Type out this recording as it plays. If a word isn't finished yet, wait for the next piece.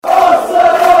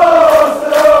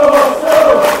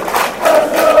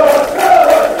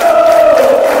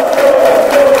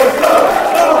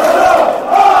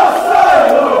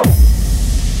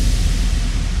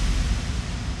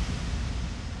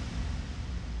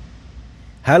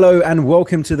Hello and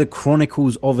welcome to the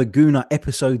Chronicles of a Gooner,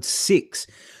 episode 6.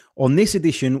 On this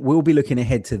edition, we'll be looking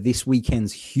ahead to this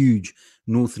weekend's huge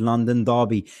North London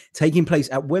derby taking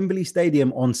place at Wembley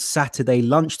Stadium on Saturday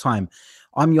lunchtime.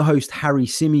 I'm your host, Harry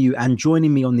Simiu, and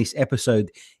joining me on this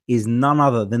episode is none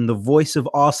other than the voice of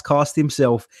Arscast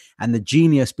himself and the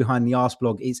genius behind the Arse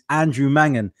blog. It's Andrew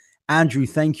Mangan. Andrew,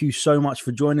 thank you so much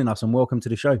for joining us and welcome to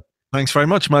the show. Thanks very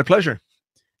much. My pleasure.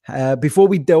 Before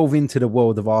we delve into the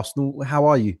world of Arsenal, how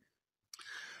are you?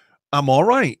 I'm all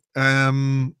right.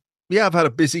 I've had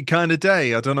a busy kind of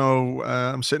day. I don't know.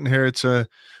 I'm sitting here. It's a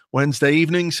Wednesday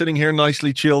evening, sitting here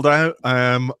nicely chilled out.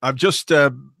 I've just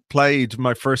played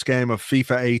my first game of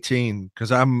FIFA 18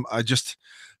 because I just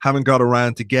haven't got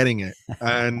around to getting it.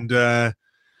 And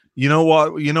you know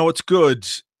what? You know it's good.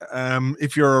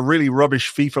 If you're a really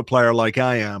rubbish FIFA player like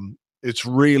I am, it's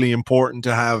really important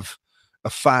to have a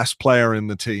fast player in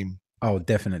the team. Oh,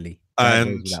 definitely.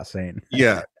 And without saying.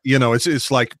 Yeah,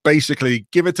 it's like basically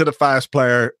give it to the fast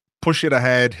player, push it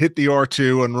ahead, hit the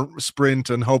R2 and sprint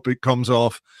and hope it comes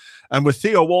off. And with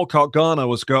Theo Walcott gone, I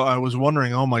was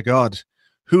wondering, oh my God,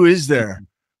 who is there?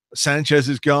 Sanchez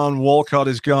is gone, Walcott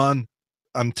is gone.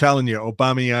 I'm telling you,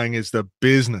 Aubameyang is the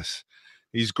business.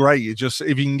 He's great. If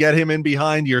you can get him in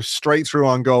behind, you're straight through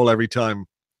on goal every time.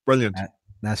 Brilliant.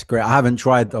 That's great. I haven't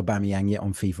tried Aubameyang yet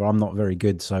on FIFA. I'm not very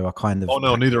good, so I kind of... Oh,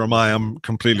 no, neither am I. I'm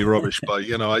completely rubbish. But,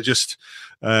 I just,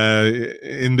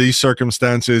 in these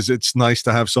circumstances, it's nice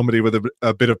to have somebody with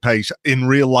a bit of pace in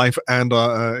real life and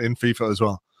in FIFA as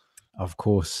well. Of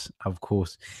course.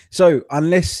 So,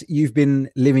 unless you've been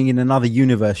living in another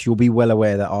universe, you'll be well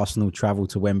aware that Arsenal travel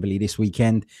to Wembley this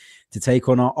weekend to take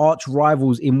on our arch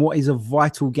rivals in what is a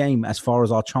vital game as far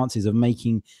as our chances of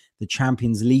making the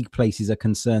Champions League places are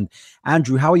concerned.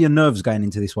 Andrew, how are your nerves going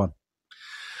into this one?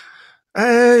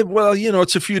 Well,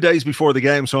 it's a few days before the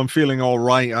game, so I'm feeling all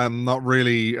right. I'm not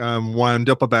really wound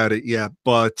up about it yet,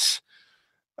 but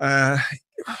I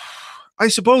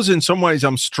suppose in some ways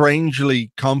I'm strangely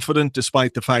confident,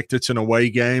 despite the fact it's an away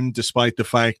game, despite the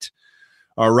fact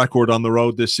our record on the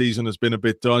road this season has been a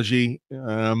bit dodgy.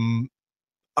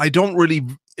 I don't really,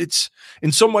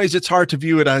 in some ways it's hard to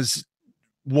view it as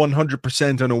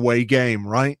 100% an away game,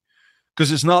 right?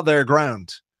 Because it's not their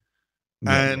ground.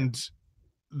 Yeah. And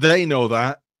they know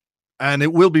that. And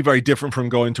it will be very different from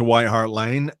going to White Hart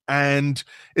Lane. And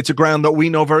it's a ground that we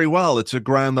know very well. It's a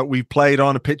ground that we've played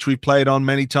on, a pitch we've played on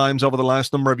many times over the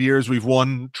last number of years. We've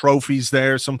won trophies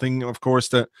there, something, of course,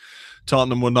 that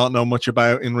Tottenham would not know much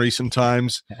about in recent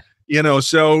times.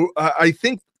 So I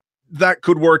think that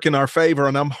could work in our favor.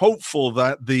 And I'm hopeful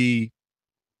that the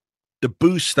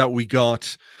boost that we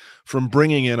got from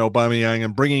bringing in Aubameyang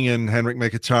and bringing in Henrik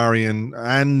Mkhitaryan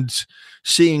and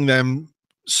seeing them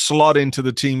slot into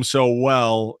the team so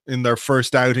well in their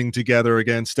first outing together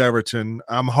against Everton,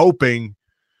 I'm hoping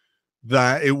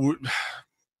that it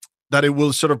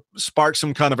will sort of spark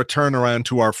some kind of a turnaround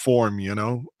to our form,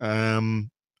 and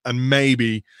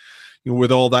maybe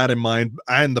with all that in mind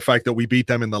and the fact that we beat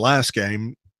them in the last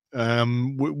game,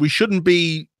 we shouldn't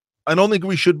be. I don't think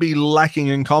we should be lacking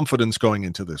in confidence going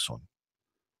into this one.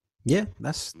 Yeah,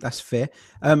 that's fair.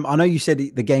 I know you said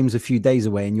the game's a few days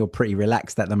away and you're pretty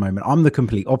relaxed at the moment. I'm the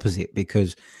complete opposite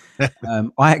because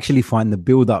I actually find the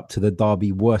build-up to the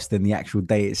derby worse than the actual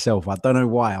day itself. I don't know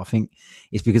why. I think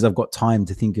it's because I've got time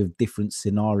to think of different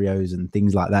scenarios and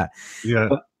things like that. Yeah.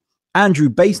 But Andrew,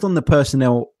 based on the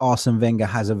personnel Arsene Wenger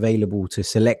has available to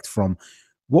select from,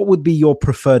 what would be your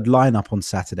preferred lineup on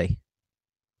Saturday?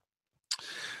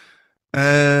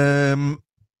 I'm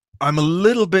a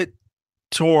little bit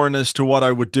torn as to what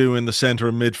I would do in the center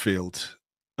of midfield.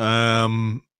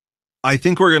 I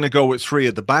think we're going to go with 3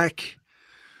 at the back.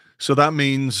 So that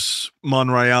means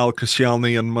Monreal,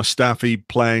 Koscielny and Mustafi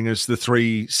playing as the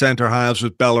 3 center halves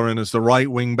with Bellerin as the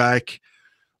right wing back.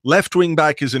 Left wing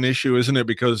back is an issue, isn't it?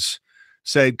 Because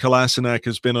Sead Kolasinac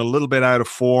has been a little bit out of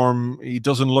form. He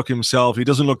doesn't look himself. He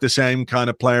doesn't look the same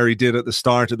kind of player he did at the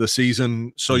start of the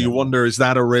season. So you wonder, is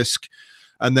that a risk?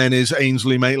 And then is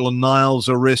Ainsley Maitland-Niles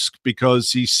a risk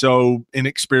because he's so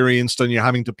inexperienced and you're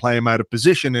having to play him out of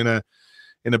position in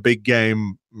a big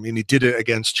game? I mean, he did it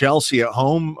against Chelsea at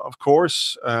home, of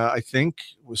course. I think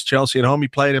it was Chelsea at home. He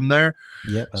played him there.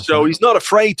 Yeah. So he's not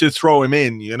afraid to throw him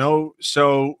in,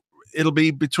 So it'll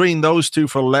be between those 2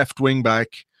 for left wing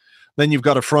back. Then you've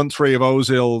got a front 3 of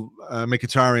Ozil,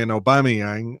 Mkhitaryan,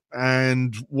 Aubameyang.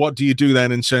 And what do you do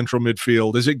then in central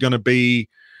midfield? Is it going to be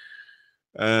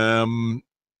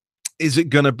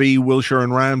Wilshere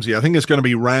and Ramsey? I think it's going to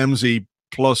be Ramsey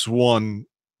 +1.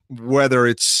 Whether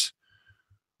it's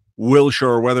Wilshere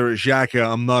or whether it's Xhaka,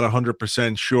 I'm not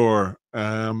 100% sure.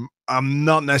 I'm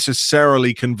not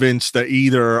necessarily convinced that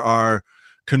either are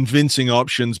convincing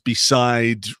options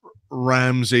beside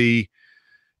Ramsey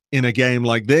in a game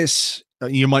like this.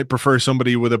 You might prefer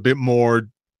somebody with a bit more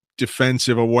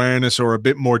defensive awareness or a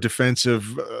bit more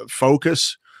defensive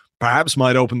focus. Perhaps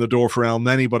might open the door for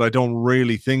Elneny, but I don't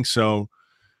really think so.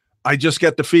 I just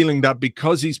get the feeling that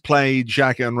because he's played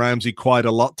Xhaka and Ramsey quite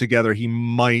a lot together, he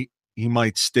might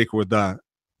stick with that.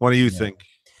 What do you think?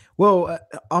 Well,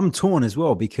 I'm torn as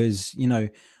well because,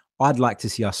 I'd like to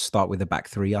see us start with a back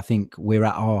three. I think we're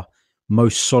at our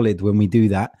most solid when we do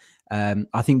that.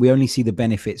 I think we only see the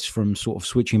benefits from sort of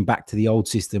switching back to the old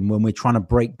system when we're trying to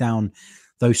break down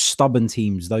those stubborn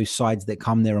teams, those sides that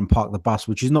come there and park the bus,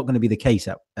 which is not going to be the case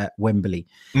at Wembley.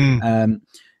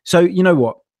 So you know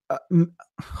what?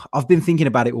 I've been thinking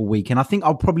about it all week, and I think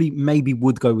I'll probably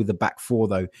would go with the back four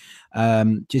though,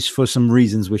 just for some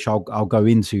reasons which I'll go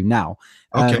into now.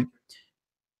 Okay.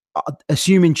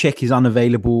 Assuming Czech is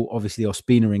unavailable, obviously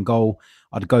Ospina in goal.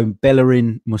 I'd go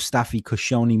Bellerin, Mustafi,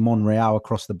 Koscielny, Monreal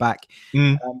across the back.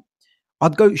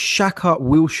 I'd go Xhaka,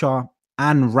 Wilshere,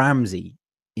 and Ramsey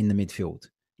in the midfield.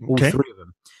 All three of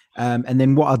them. And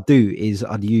then what I'd do is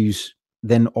I'd use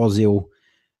then Ozil,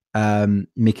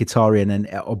 Mkhitaryan and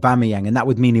Aubameyang, and that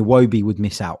would mean Iwobi would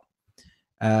miss out.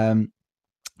 But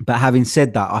having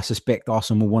said that, I suspect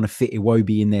Arsenal will want to fit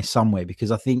Iwobi in there somewhere,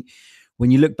 because I think when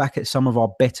you look back at some of our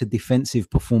better defensive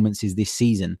performances this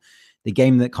season, the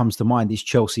game that comes to mind is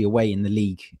Chelsea away in the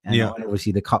league, and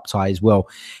obviously the cup tie as well.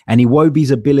 And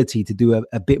Iwobi's ability to do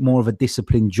a bit more of a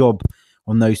disciplined job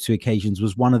on those two occasions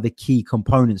was one of the key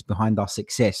components behind our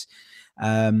success.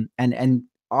 And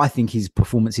I think his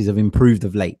performances have improved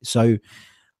of late. So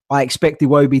I expect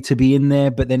Iwobi to be in there,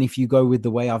 but then if you go with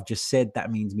the way I've just said,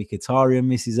 that means Mkhitaryan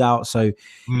misses out. So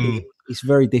it's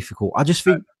very difficult. I just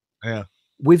think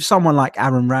with someone like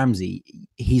Aaron Ramsey,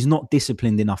 he's not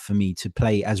disciplined enough for me to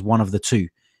play as one of the two,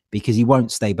 because he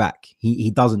won't stay back. He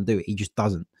doesn't do it. He just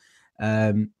doesn't.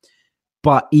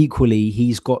 But equally,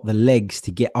 he's got the legs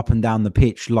to get up and down the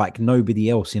pitch like nobody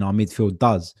else in our midfield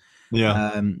does.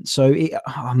 So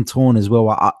I'm torn as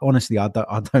well. Honestly, I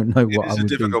don't know what I would do.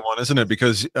 It's a difficult one, isn't it?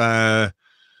 Because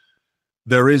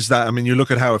there is that. I mean, you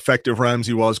look at how effective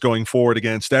Ramsey was going forward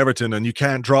against Everton, and you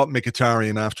can't drop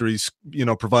Mkhitaryan after he's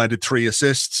provided 3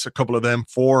 assists, a couple of them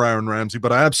for Aaron Ramsey.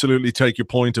 But I absolutely take your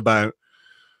point about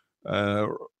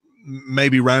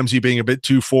maybe Ramsey being a bit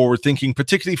too forward thinking,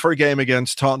 particularly for a game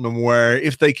against Tottenham, where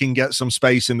if they can get some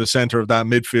space in the center of that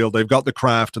midfield, they've got the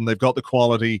craft and they've got the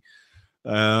quality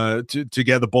to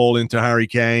get the ball into Harry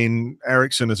Kane.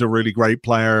 Eriksen is a really great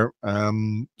player.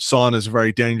 Son is a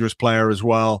very dangerous player as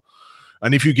well.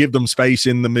 And if you give them space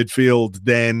in the midfield,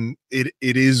 then it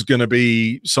is going to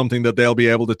be something that they'll be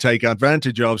able to take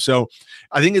advantage of. So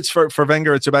I think it's for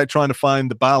Wenger, it's about trying to find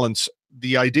the balance.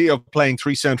 The idea of playing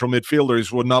 3 central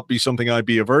midfielders would not be something I'd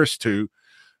be averse to.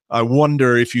 I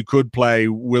wonder if you could play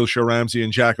Wilshere, Ramsey,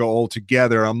 and Xhaka all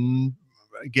together. I'm,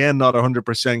 again, not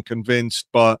 100% convinced,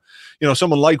 but,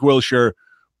 someone like Wilshere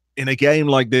in a game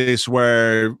like this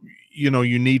where,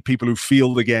 you need people who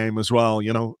feel the game as well,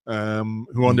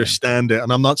 who understand it.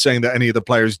 And I'm not saying that any of the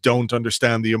players don't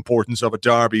understand the importance of a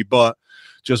derby, but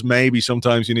just maybe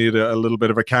sometimes you need a little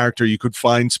bit of a character. You could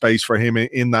find space for him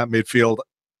in that midfield.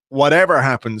 Whatever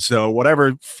happens, though,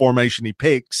 whatever formation he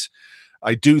picks,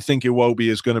 I do think Iwobi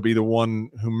is going to be the one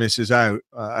who misses out.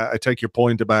 I take your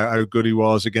point about how good he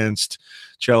was against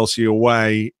Chelsea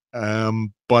away,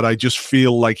 but I just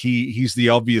feel like he's the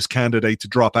obvious candidate to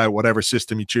drop out whatever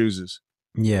system he chooses.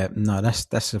 Yeah, no,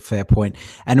 that's a fair point.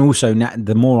 And also, now,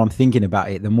 the more I'm thinking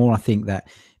about it, the more I think that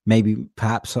maybe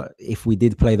perhaps if we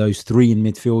did play those 3 in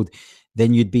midfield,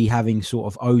 then you'd be having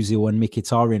sort of Ozil and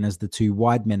Mkhitaryan as the 2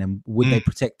 wide men. And would they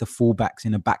protect the fullbacks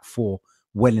in a back 4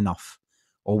 well enough?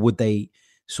 Or would they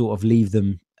sort of leave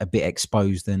them a bit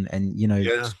exposed? And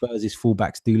Spurs'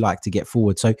 fullbacks do like to get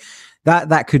forward. So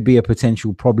that could be a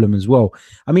potential problem as well.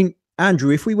 I mean,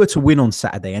 Andrew, if we were to win on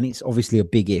Saturday, and it's obviously a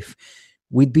big if,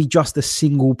 we'd be just a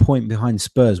single point behind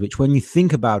Spurs, which when you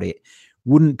think about it,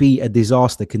 wouldn't be a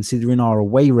disaster considering our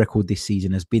away record this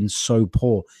season has been so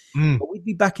poor. But we'd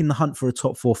be back in the hunt for a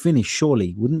top 4 finish,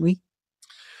 surely, wouldn't we?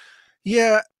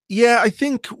 Yeah, I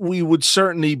think we would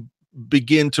certainly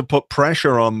begin to put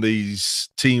pressure on these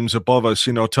teams above us.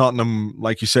 Tottenham,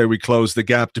 like you say, we close the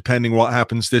gap depending what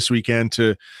happens this weekend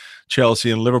to Chelsea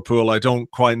and Liverpool. I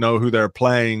don't quite know who they're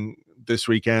playing this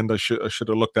weekend. I should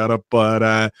have looked that up. But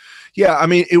I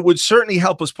mean, it would certainly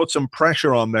help us put some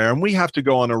pressure on there. And we have to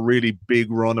go on a really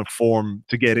big run of form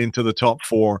to get into the top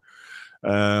 4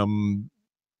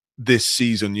 this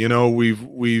season.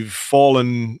 We've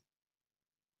fallen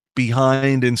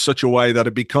behind in such a way that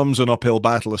it becomes an uphill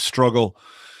battle, a struggle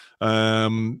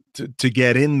to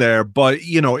get in there. But,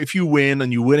 you know, if you win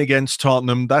and you win against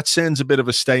Tottenham, that sends a bit of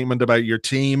a statement about your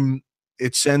team.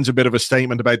 It sends a bit of a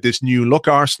statement about this new look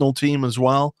Arsenal team as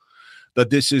well, that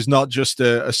this is not just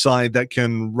a side that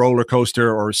can roller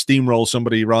coaster or steamroll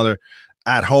somebody rather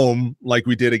at home like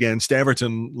we did against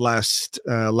Everton last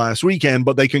weekend,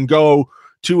 but they can go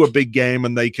to a big game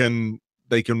and they can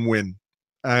win.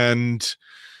 And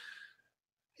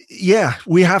yeah,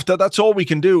 we have to. That's all we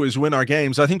can do is win our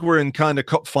games. I think we're in kind of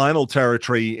cup final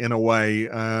territory in a way.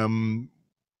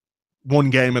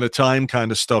 One game at a time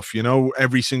kind of stuff, you know.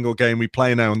 Every single game we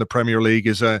play now in the Premier League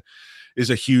is a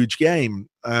huge game.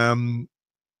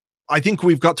 I think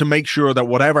we've got to make sure that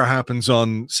whatever happens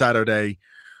on Saturday,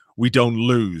 we don't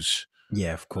lose.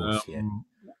 Yeah, of course.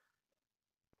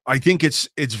 I think it's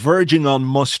verging on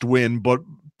must win, but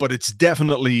it's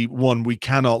definitely one we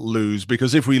cannot lose,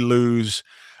 because if we lose,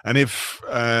 and if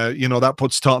that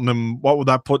puts Tottenham, what would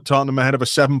that put Tottenham ahead of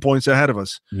us? 7 points ahead of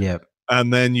us. Yeah.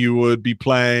 And then you would be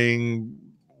playing,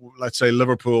 let's say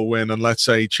Liverpool win, and let's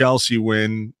say Chelsea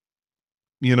win.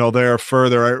 You know,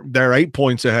 they're 8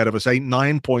 points ahead of us,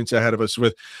 9 points ahead of us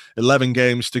with 11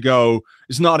 games to go.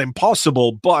 It's not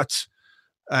impossible, but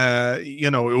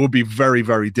it would be very,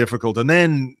 very difficult. And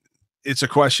then it's a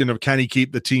question of, can he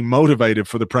keep the team motivated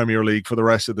for the Premier League for the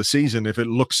rest of the season if it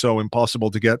looks so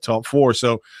impossible to get top four?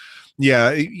 So, yeah,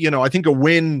 I think a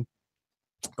win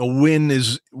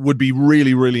would be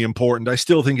really, really important. I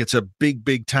still think it's a big,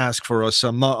 big task for us.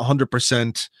 I'm not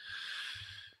 100%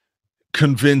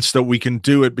 convinced that we can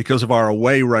do it because of our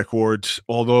away record,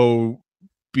 although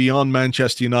beyond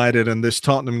Manchester United and this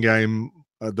Tottenham game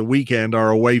at the weekend, our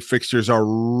away fixtures are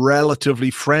relatively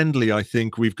friendly. I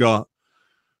think we've got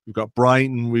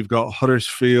Brighton, we've got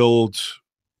Huddersfield,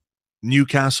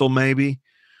 Newcastle maybe,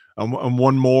 and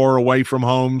one more away from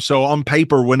home. So on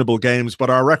paper, winnable games, but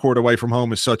our record away from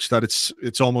home is such that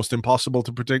it's almost impossible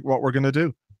to predict what we're going to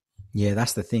do. Yeah,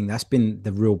 that's the thing. That's been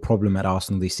the real problem at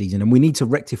Arsenal this season, and we need to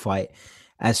rectify it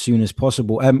as soon as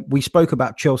possible. We spoke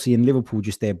about Chelsea and Liverpool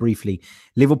just there briefly.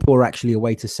 Liverpool are actually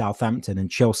away to Southampton,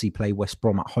 and Chelsea play West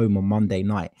Brom at home on Monday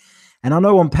night. And I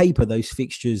know on paper those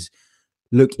fixtures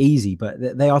look easy,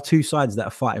 but they are two sides that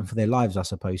are fighting for their lives, I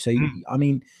suppose. So, I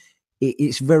mean,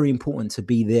 it's very important to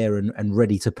be there and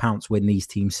ready to pounce when these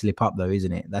teams slip up, though,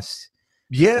 isn't it? That's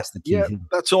the key thing.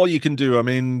 That's all you can do. I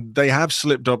mean, they have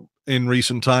slipped up in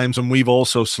recent times, and we've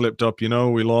also slipped up. You know,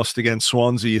 we lost against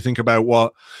Swansea. You think about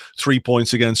what 3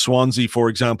 points against Swansea, for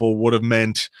example, would have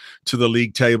meant to the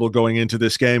league table going into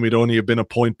this game. We'd only have been a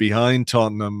point behind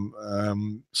Tottenham.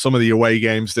 Some of the away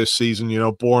games this season,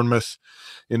 Bournemouth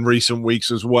in recent weeks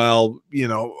as well.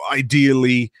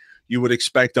 Ideally, you would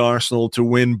expect Arsenal to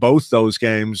win both those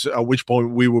games, at which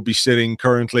point we will be sitting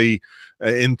currently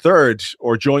in third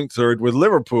or joint third with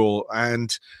Liverpool.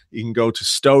 And you can go to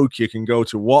Stoke, you can go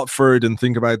to Watford and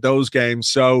think about those games.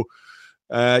 So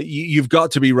you've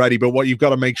got to be ready. But what you've got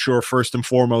to make sure first and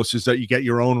foremost is that you get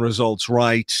your own results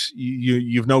right.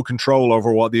 You've no control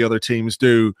over what the other teams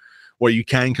do. What you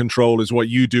can control is what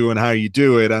you do and how you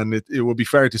do it. And it would be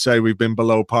fair to say we've been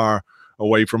below par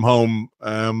away from home.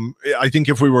 I think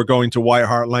if we were going to White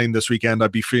Hart Lane this weekend,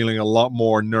 I'd be feeling a lot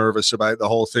more nervous about the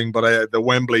whole thing. But the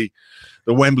Wembley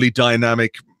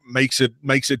dynamic makes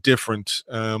it different.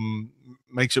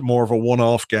 Makes it more of a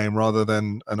one-off game rather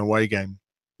than an away game.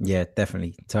 Yeah,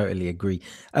 definitely. Totally agree.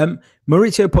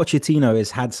 Mauricio Pochettino has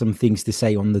had some things to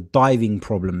say on the diving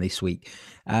problem this week.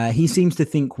 He seems to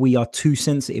think we are too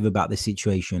sensitive about the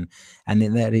situation and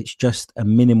that it's just a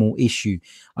minimal issue.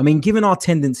 I mean, given our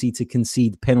tendency to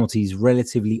concede penalties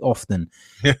relatively often,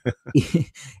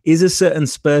 is a certain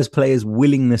Spurs player's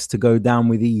willingness to go down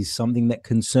with ease something that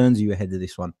concerns you ahead of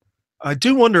this one? I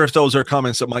do wonder if those are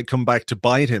comments that might come back to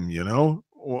bite him,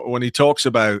 when he talks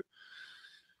about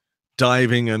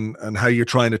diving and how you're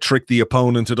trying to trick the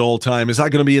opponent at all time. Is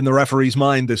that going to be in the referee's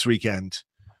mind this weekend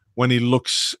when he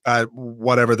looks at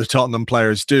whatever the Tottenham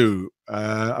players do?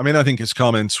 I think his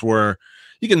comments were,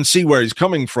 you can see where he's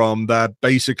coming from, that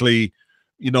basically,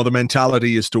 the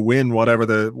mentality is to win whatever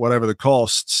the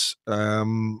costs.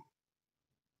 But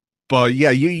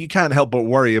yeah, you can't help but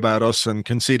worry about us and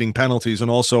conceding penalties and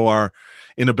also our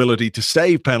inability to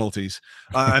save penalties.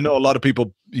 I know a lot of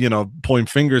people, point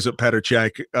fingers at Petr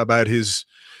Cech about his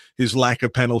lack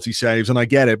of penalty saves, and I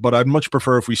get it, but I'd much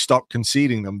prefer if we stopped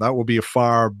conceding them. That would be a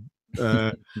far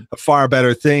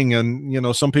better thing.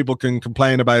 And, some people can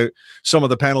complain about some of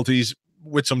the penalties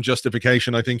with some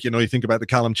justification. I think, you think about the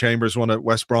Callum Chambers one at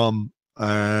West Brom,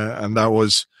 and that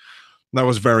was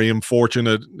very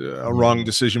unfortunate, a wrong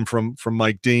decision from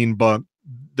Mike Dean. But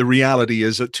the reality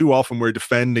is that too often we're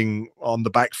defending on the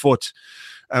back foot.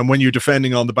 And when you're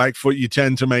defending on the back foot, you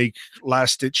tend to make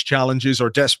last-ditch challenges or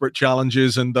desperate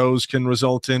challenges, and those can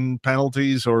result in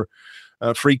penalties or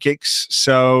free kicks.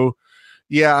 So,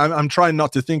 yeah, I'm trying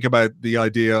not to think about the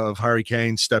idea of Harry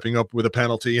Kane stepping up with a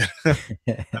penalty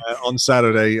on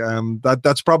Saturday.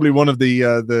 That's probably one of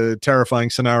the terrifying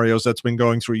scenarios that's been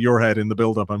going through your head in the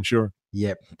build-up, I'm sure.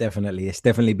 Yep, definitely. It's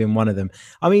definitely been one of them.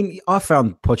 I mean, I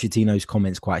found Pochettino's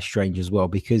comments quite strange as well,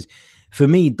 because for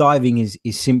me, diving is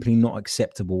simply not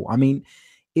acceptable. I mean,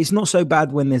 it's not so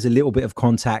bad when there's a little bit of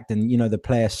contact and, the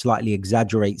player slightly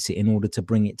exaggerates it in order to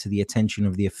bring it to the attention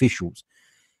of the officials.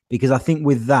 Because I think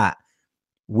with that,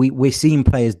 we're seeing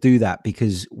players do that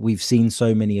because we've seen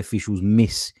so many officials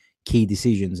miss key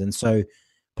decisions. And so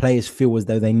players feel as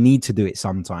though they need to do it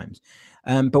sometimes.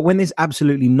 But when there's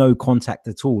absolutely no contact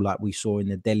at all, like we saw in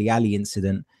the Dele Alli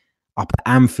incident up at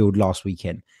Anfield last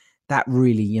weekend, that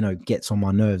really, gets on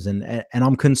my nerves. And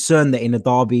I'm concerned that in a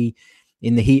derby,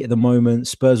 in the heat of the moment,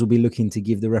 Spurs will be looking to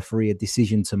give the referee a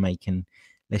decision to make. And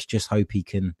let's just hope he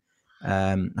can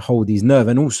hold his nerve.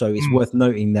 And also, it's worth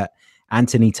noting that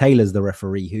Anthony Taylor's the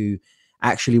referee who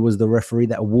actually was the referee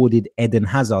that awarded Eden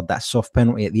Hazard that soft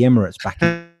penalty at the Emirates back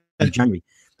in January.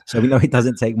 So we know it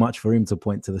doesn't take much for him to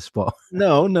point to the spot.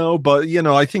 No, but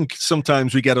I think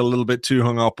sometimes we get a little bit too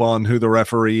hung up on who the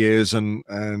referee is and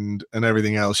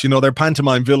everything else. They're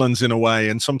pantomime villains in a way,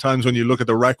 and sometimes when you look at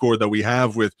the record that we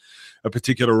have with a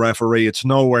particular referee, it's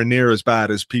nowhere near as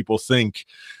bad as people think.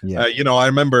 Yeah. I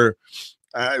remember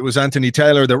it was Anthony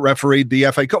Taylor that refereed the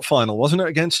FA Cup final, wasn't it,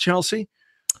 against Chelsea?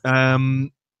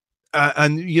 And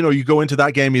you go into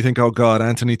that game, you think, oh God,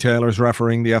 Anthony Taylor's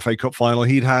refereeing the FA Cup final.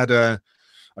 He'd had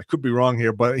I could be wrong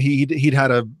here, but he'd had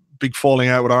a big falling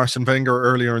out with Arsene Wenger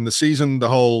earlier in the season. The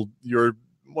whole,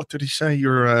 what did he say?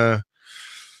 You're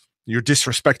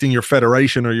disrespecting your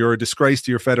federation, or you're a disgrace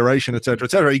to your federation, et cetera,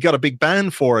 et cetera. He got a big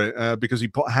ban for it because he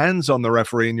put hands on the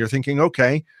referee, and you're thinking,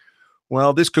 okay,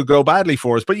 well, this could go badly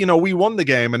for us. But, we won the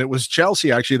game, and it was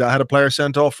Chelsea actually that had a player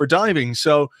sent off for diving.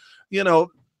 So,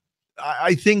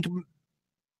 I think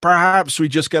perhaps we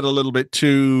just get a little bit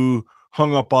too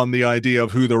hung up on the idea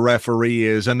of who the referee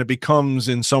is, and it becomes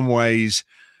in some ways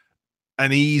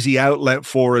an easy outlet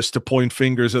for us to point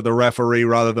fingers at the referee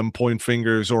rather than point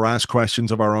fingers or ask questions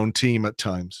of our own team at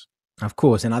times. Of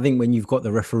course. And I think when you've got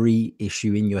the referee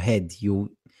issue in your head, you'll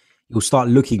start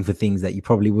looking for things that you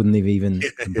probably wouldn't have even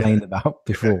complained about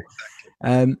before.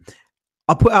 Yeah, exactly.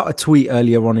 I put out a tweet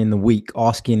earlier on in the week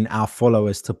asking our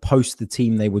followers to post the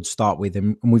team they would start with,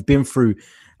 and we've been through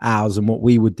ours and what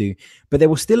we would do, but there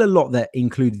was still a lot that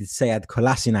included Sead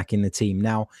Kolasinac in the team.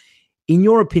 Now, in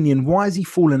your opinion, why has he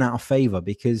fallen out of favour?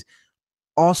 Because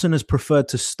Arsenal has preferred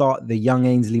to start the young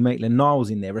Ainsley Maitland-Niles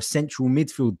in there, a central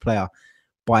midfield player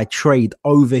by trade,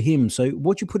 over him. So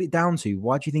what do you put it down to?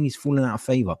 Why do you think he's fallen out of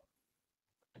favour?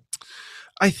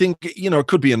 I think, it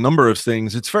could be a number of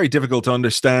things. It's very difficult to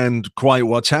understand quite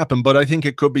what's happened, but I think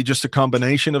it could be just a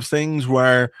combination of things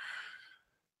where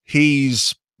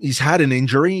he's had an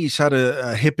injury. He's had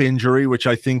a hip injury, which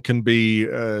I think can be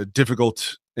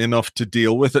difficult enough to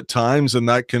deal with at times, and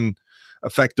that can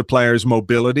affect the player's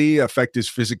mobility, affect his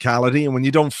physicality. And when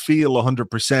you don't feel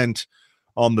 100%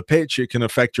 on the pitch, it can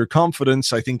affect your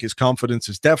confidence. I think his confidence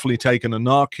has definitely taken a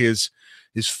knock. His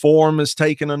form has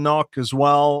taken a knock as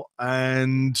well.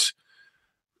 And,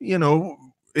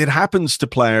 it happens to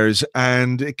players,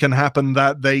 and it can happen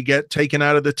that they get taken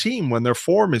out of the team when their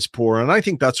form is poor. And I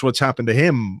think that's what's happened to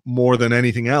him more than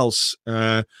anything else.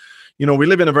 We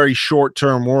live in a very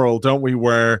short-term world, don't we,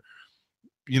 where,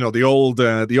 the old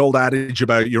adage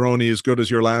about you're only as good as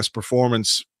your last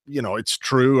performance, it's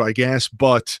true, I guess,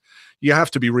 but you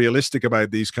have to be realistic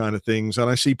about these kind of things. And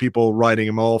I see people writing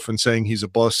him off and saying he's a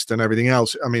bust and everything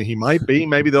else. I mean, he might be.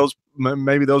 Maybe those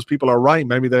people are right.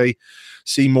 Maybe they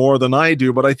see more than I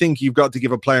do. But I think you've got to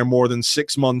give a player more than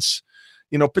 6 months,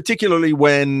 particularly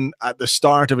when at the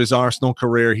start of his Arsenal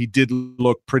career, he did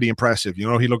look pretty impressive. He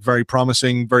looked very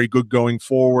promising, very good going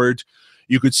forward.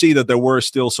 You could see that there were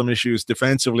still some issues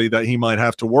defensively that he might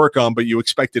have to work on, but you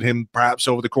expected him perhaps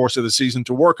over the course of the season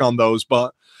to work on those.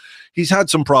 But he's had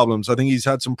some problems. I think he's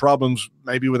had some problems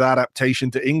maybe with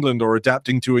adaptation to England or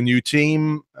adapting to a new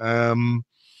team.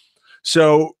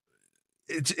 So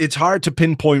it's hard to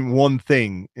pinpoint one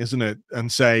thing, isn't it? And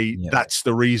say that's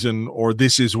the reason or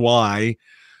this is why.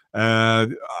 I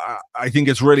think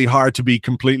it's really hard to be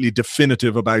completely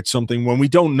definitive about something when we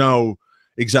don't know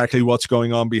exactly what's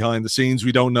going on behind the scenes.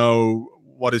 We don't know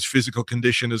what his physical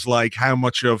condition is like, how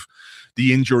much of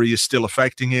the injury is still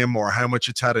affecting him or how much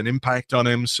it's had an impact on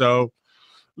him. So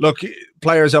look,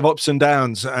 players have ups and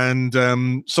downs,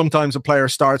 and sometimes a player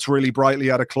starts really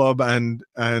brightly at a club and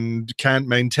can't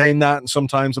maintain that, and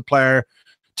sometimes a player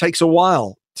takes a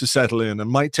while to settle in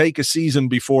and might take a season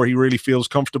before he really feels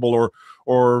comfortable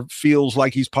or feels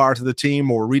like he's part of the team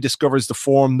or rediscovers the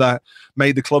form that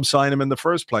made the club sign him in the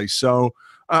first place. So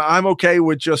I'm okay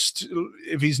with just,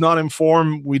 if he's not in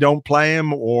form, we don't play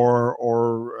him or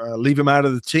leave him out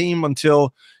of the team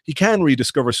until he can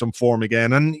rediscover some form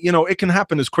again. And, you know, it can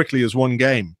happen as quickly as one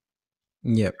game.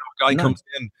 Yeah. A guy comes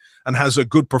in and has a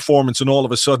good performance and all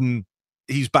of a sudden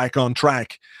he's back on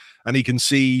track and he can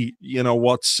see, you know,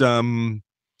 what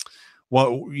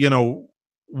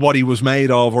he was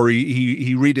made of, or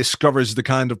he rediscovers the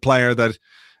kind of player that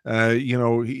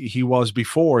he was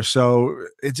before. So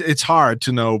it's hard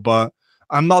to know, but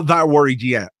I'm not that worried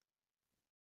yet.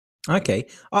 Okay,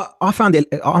 I found it.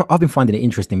 I've been finding it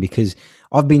interesting because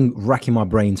I've been racking my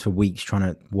brains for weeks trying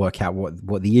to work out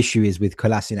what the issue is with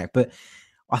Kolasinac. But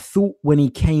I thought when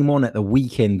he came on at the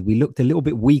weekend, we looked a little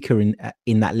bit weaker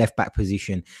in that left back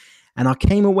position, and I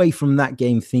came away from that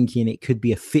game thinking it could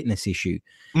be a fitness issue.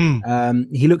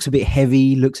 He looks a bit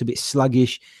heavy, looks a bit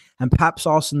sluggish, and perhaps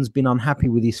Arsenal's been unhappy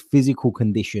with his physical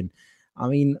condition. I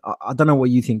mean, I don't know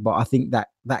what you think, but I think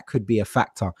that could be a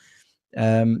factor.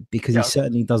 Because he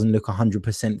certainly doesn't look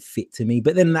 100% fit to me.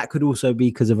 But then that could also be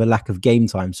because of a lack of game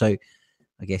time. So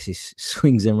I guess it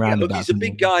swings and roundabouts. He's a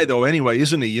big guy, though, anyway,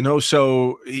 isn't he? You know,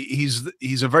 so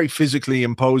he's a very physically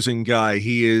imposing guy.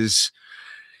 He's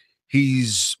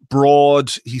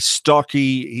broad, he's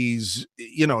stocky, he's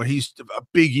a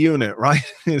big unit, right?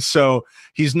 So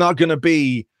he's not going to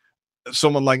be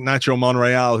someone like Nacho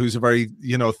Monreal, who's a very,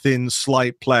 thin,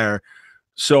 slight player.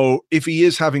 So if he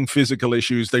is having physical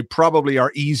issues, they probably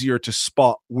are easier to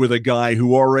spot with a guy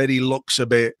who already looks a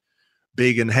bit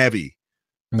big and heavy.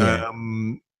 Yeah.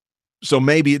 So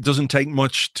maybe it doesn't take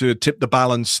much to tip the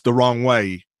balance the wrong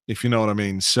way, if you know what I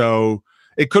mean. So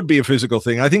it could be a physical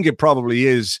thing. I think it probably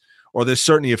is, or there's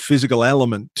certainly a physical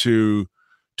element to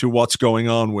what's going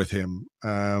on with him,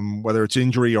 whether it's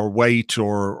injury or weight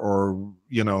or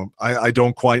I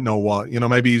don't quite know what.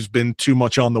 Maybe he's been too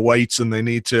much on the weights and they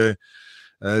need to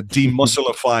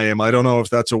demuscleify him. I don't know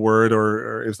if that's a word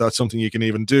or if that's something you can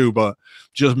even do, but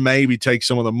just maybe take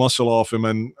some of the muscle off him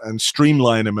and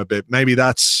streamline him a bit. Maybe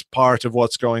that's part of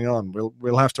what's going on.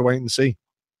 We'll have to wait and see.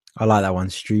 I like that one.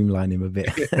 Streamline him a bit.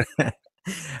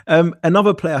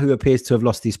 Another player who appears to have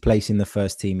lost his place in the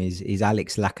first team is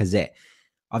Alex Lacazette.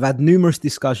 I've had numerous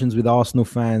discussions with Arsenal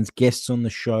fans, guests on the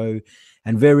show,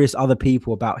 and various other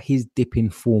people about his dip in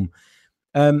form.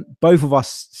 Both of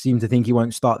us seem to think he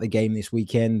won't start the game this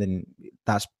weekend, and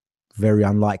that's very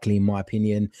unlikely in my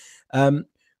opinion.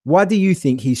 Why do you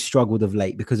think he's struggled of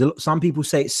late? Because some people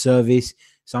say it's service,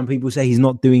 some people say he's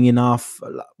not doing enough.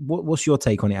 What's your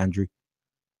take on it, Andrew?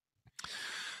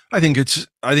 I think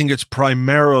it's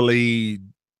primarily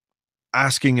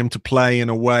asking him to play in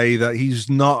a way that he's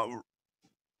not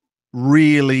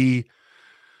really.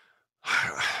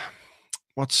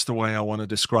 What's the way I want to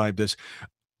describe this?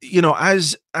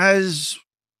 As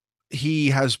he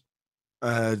has,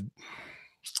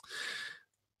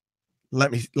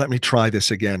 let me try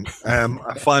this again.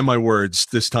 I find my words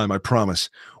this time, I promise.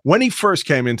 When he first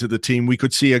came into the team, we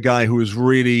could see a guy who was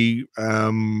really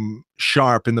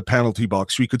sharp in the penalty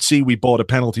box. We could see we bought a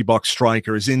penalty box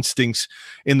striker. His instincts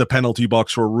in the penalty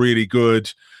box were really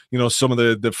good. Some of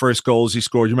the first goals he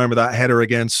scored, you remember that header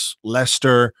against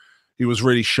Leicester? He was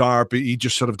really sharp. He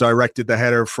just sort of directed the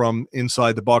header from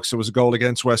inside the box. There was a goal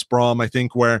against West Brom, I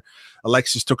think, where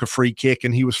Alexis took a free kick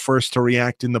and he was first to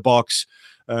react in the box.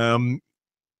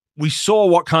 We saw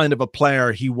what kind of a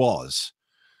player he was.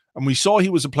 And we saw he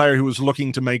was a player who was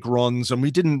looking to make runs, and we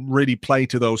didn't really play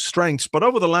to those strengths. But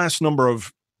over the last number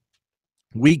of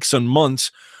weeks and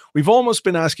months, we've almost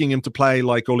been asking him to play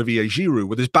like Olivier Giroud,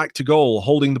 with his back to goal,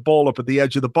 holding the ball up at the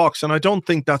edge of the box. And I don't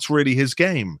think that's really his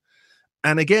game.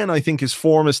 And again, I think his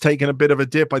form has taken a bit of a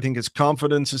dip. I think his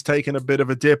confidence has taken a bit of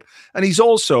a dip. And he's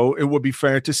also, it would be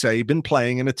fair to say, been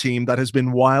playing in a team that has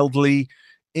been wildly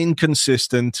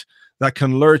inconsistent, that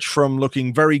can lurch from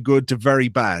looking very good to very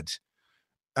bad.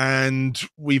 And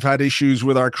we've had issues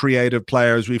with our creative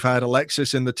players. We've had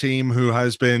Alexis in the team who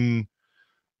has been,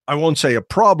 I won't say a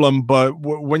problem, but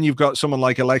when you've got someone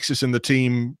like Alexis in the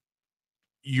team,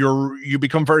 you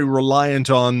become very reliant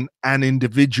on an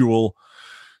individual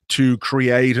to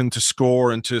create and to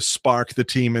score and to spark the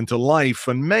team into life.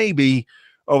 And maybe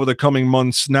over the coming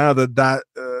months, now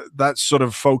that sort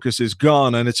of focus is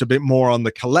gone and it's a bit more on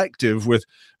the collective with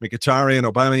Mkhitaryan,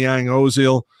 Aubameyang,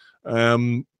 Ozil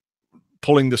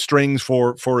pulling the strings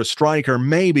for a striker,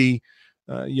 maybe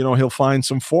he'll find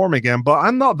some form again. But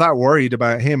I'm not that worried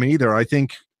about him either. I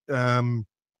think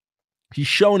he's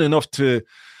shown enough to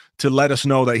let us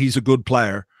know that he's a good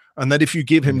player, and that if you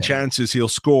give him chances, he'll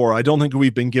score. I don't think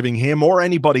we've been giving him or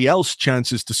anybody else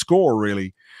chances to score,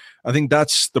 really. I think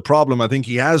that's the problem. I think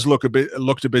he has looked a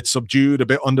bit subdued, a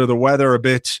bit under the weather, a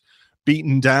bit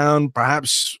beaten down,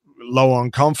 perhaps low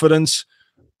on confidence.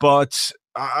 But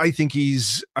I think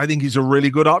he's a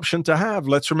really good option to have.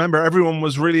 Let's remember, everyone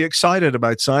was really excited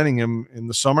about signing him in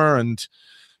the summer, and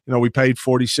we paid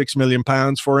 £46 million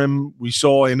for him. We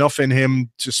saw enough in him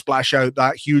to splash out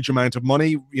that huge amount of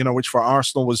money, which for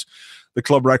Arsenal was the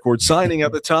club record signing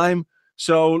at the time.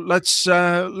 So let's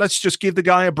just give the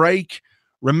guy a break.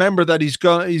 Remember that he's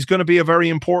going to be a very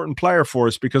important player for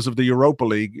us because of the Europa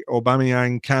League.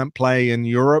 Aubameyang can't play in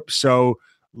Europe, so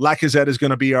Lacazette is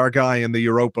going to be our guy in the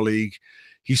Europa League.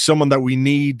 He's someone that we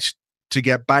need to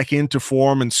get back into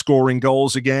form and scoring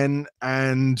goals again.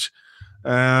 And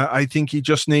I think he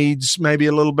just needs maybe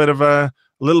a little bit of a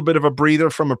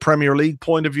breather from a Premier League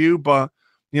point of view. But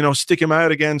stick him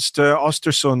out against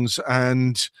Ostersunds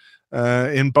and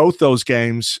in both those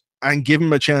games, and give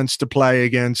him a chance to play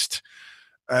against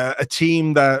a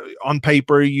team that on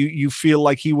paper you feel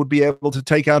like he would be able to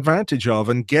take advantage of,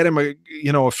 and get him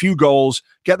a few goals,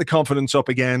 get the confidence up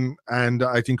again, and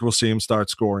I think we'll see him start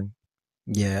scoring.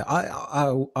 Yeah,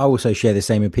 I also share the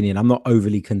same opinion. I'm not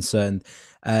overly concerned.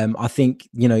 I think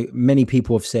many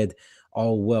people have said,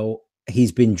 "Oh well,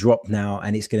 he's been dropped now,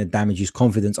 and it's going to damage his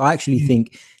confidence." I actually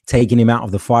think taking him out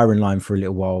of the firing line for a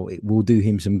little while, it will do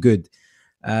him some good.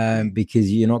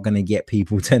 Because you're not going to get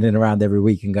people turning around every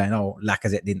week and going, "Oh,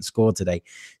 Lacazette didn't score today."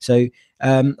 So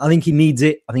I think he needs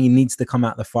it. I think he needs to come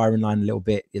out the firing line a little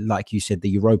bit. Like you said,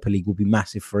 the Europa League will be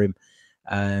massive for him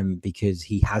because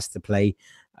he has to play,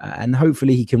 and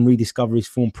hopefully he can rediscover his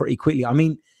form pretty quickly. I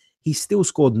mean, he's still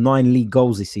scored 9 league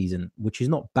goals this season, which is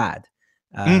not bad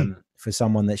for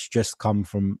someone that's just come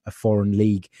from a foreign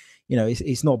league.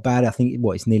 It's not bad. I think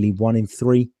it's nearly 1 in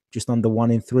 3, just under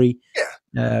 1 in 3. Yeah.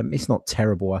 It's not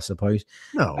terrible, I suppose.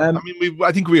 No,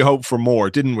 I think we hoped for more,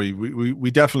 didn't we? We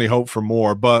definitely hoped for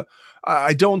more, but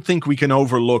I don't think we can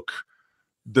overlook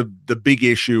the big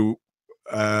issue,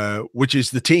 which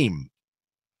is the team.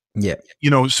 Yeah.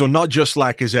 So not just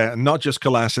Lacazette, and not just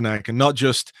Kolasinac, and not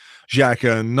just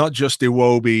Xhaka, and not just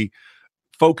Iwobi.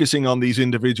 Focusing on these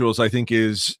individuals, I think,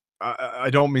 is, I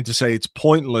don't mean to say it's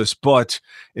pointless, but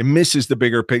it misses the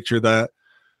bigger picture that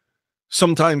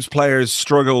sometimes players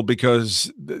struggle because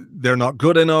they're not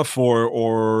good enough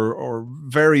or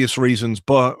various reasons.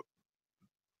 But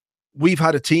we've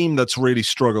had a team that's really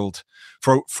struggled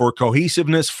for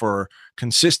cohesiveness, for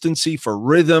consistency, for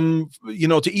rhythm.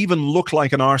 To even look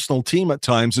like an Arsenal team at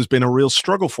times has been a real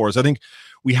struggle for us. I think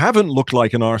we haven't looked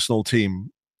like an Arsenal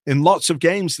team in lots of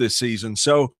games this season.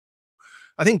 So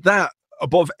I think that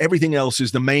above everything else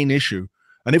is the main issue.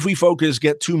 And if we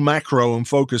get too macro and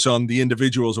focus on the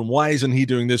individuals and why isn't he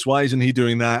doing this, why isn't he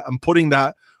doing that, and putting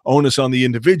that onus on the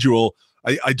individual,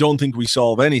 I don't think we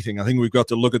solve anything. I think we've got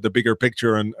to look at the bigger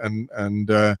picture and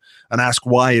ask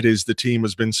why it is the team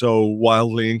has been so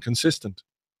wildly inconsistent.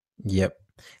 Yep.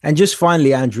 And just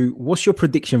finally, Andrew, what's your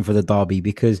prediction for the derby?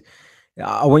 Because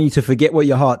I want you to forget what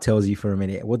your heart tells you for a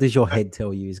minute. What does your head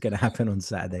tell you is going to happen on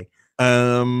Saturday?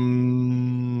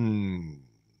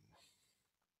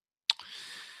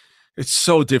 It's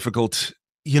so difficult.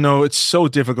 It's so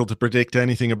difficult to predict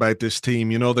anything about this team.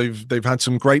 They've had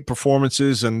some great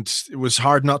performances, and it was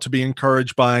hard not to be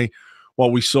encouraged by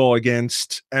what we saw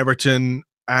against Everton.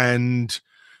 And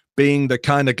being the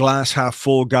kind of glass half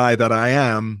full guy that I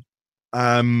am,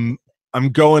 I'm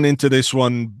going into this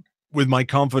one with my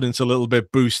confidence a little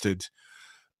bit boosted.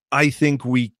 I think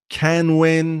we can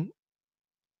win.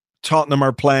 Tottenham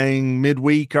are playing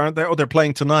midweek, aren't they? Oh, they're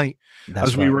playing tonight.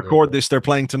 As we record this, they're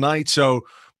playing tonight. So,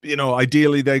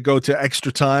 ideally they go to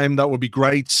extra time. That would be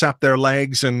great. Sap their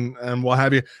legs and what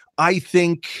have you. I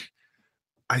think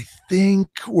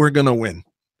we're going to win.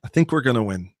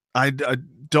 I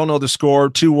don't know the score,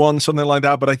 2-1, something like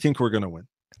that, but I think we're going to win.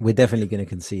 We're definitely going to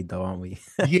concede, though, aren't we?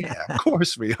 Yeah, of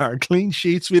course we are. Clean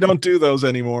sheets, we don't do those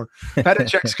anymore.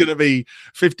 Petacek's going to be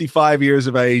 55 years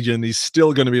of age, and he's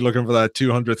still going to be looking for that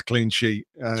 200th clean sheet.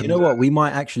 And, do you know what? We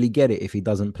might actually get it if he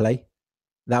doesn't play.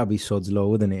 That would be sod's law,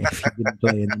 wouldn't it? If he didn't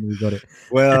play and then we got it.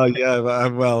 Well,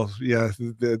 yeah.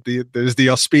 There's the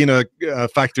Ospina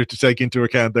factor to take into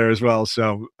account there as well.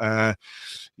 So,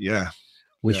 yeah.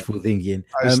 Wishful thinking.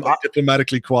 I stay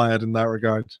diplomatically quiet in that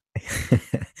regard.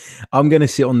 I'm going to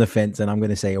sit on the fence and I'm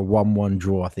going to say a 1-1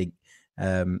 draw. I think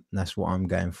that's what I'm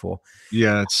going for.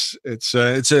 Yeah, it's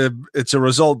a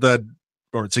result that,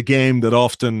 or it's a game that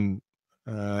often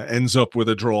ends up with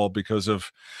a draw because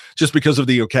of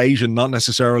the occasion, not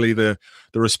necessarily the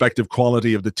respective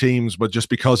quality of the teams, but just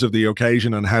because of the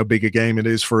occasion and how big a game it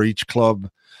is for each club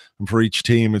and for each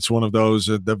team. It's one of those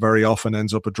that very often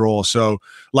ends up a draw. So,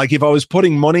 like, if I was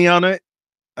putting money on it,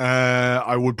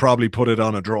 I would probably put it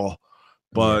on a draw,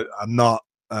 but I'm not.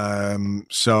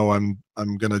 So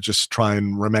I'm gonna just try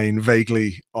and remain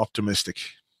vaguely optimistic.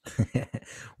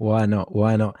 Why not?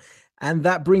 Why not? And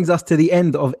that brings us to the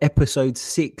end of episode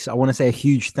 6. I want to say a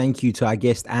huge thank you to our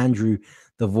guest, Andrew,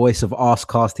 the voice of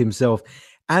Arscast himself.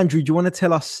 Andrew, do you want to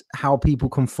tell us how people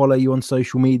can follow you on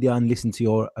social media and listen to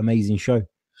your amazing show?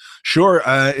 Sure.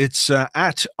 It's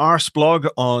at Arsblog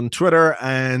on Twitter,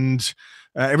 and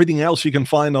everything else you can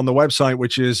find on the website,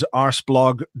 which is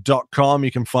arsblog.com.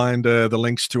 You can find the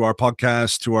links to our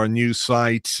podcast, to our news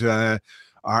site,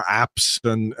 our apps,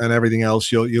 and everything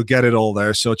else. You'll get it all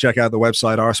there. So check out the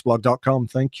website, arsblog.com.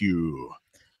 Thank you.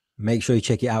 Make sure you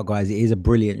check it out, guys. It is a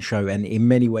brilliant show, and in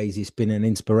many ways, it's been an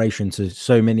inspiration to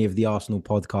so many of the Arsenal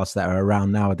podcasts that are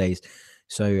around nowadays.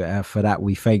 So for that,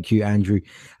 we thank you, Andrew.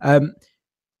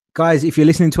 Guys, if you're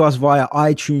listening to us via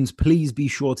iTunes, please be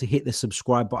sure to hit the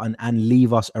subscribe button and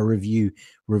leave us a review.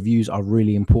 Reviews are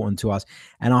really important to us,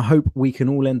 and I hope we can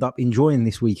all end up enjoying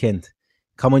this weekend.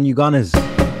 Come on, you Gunners.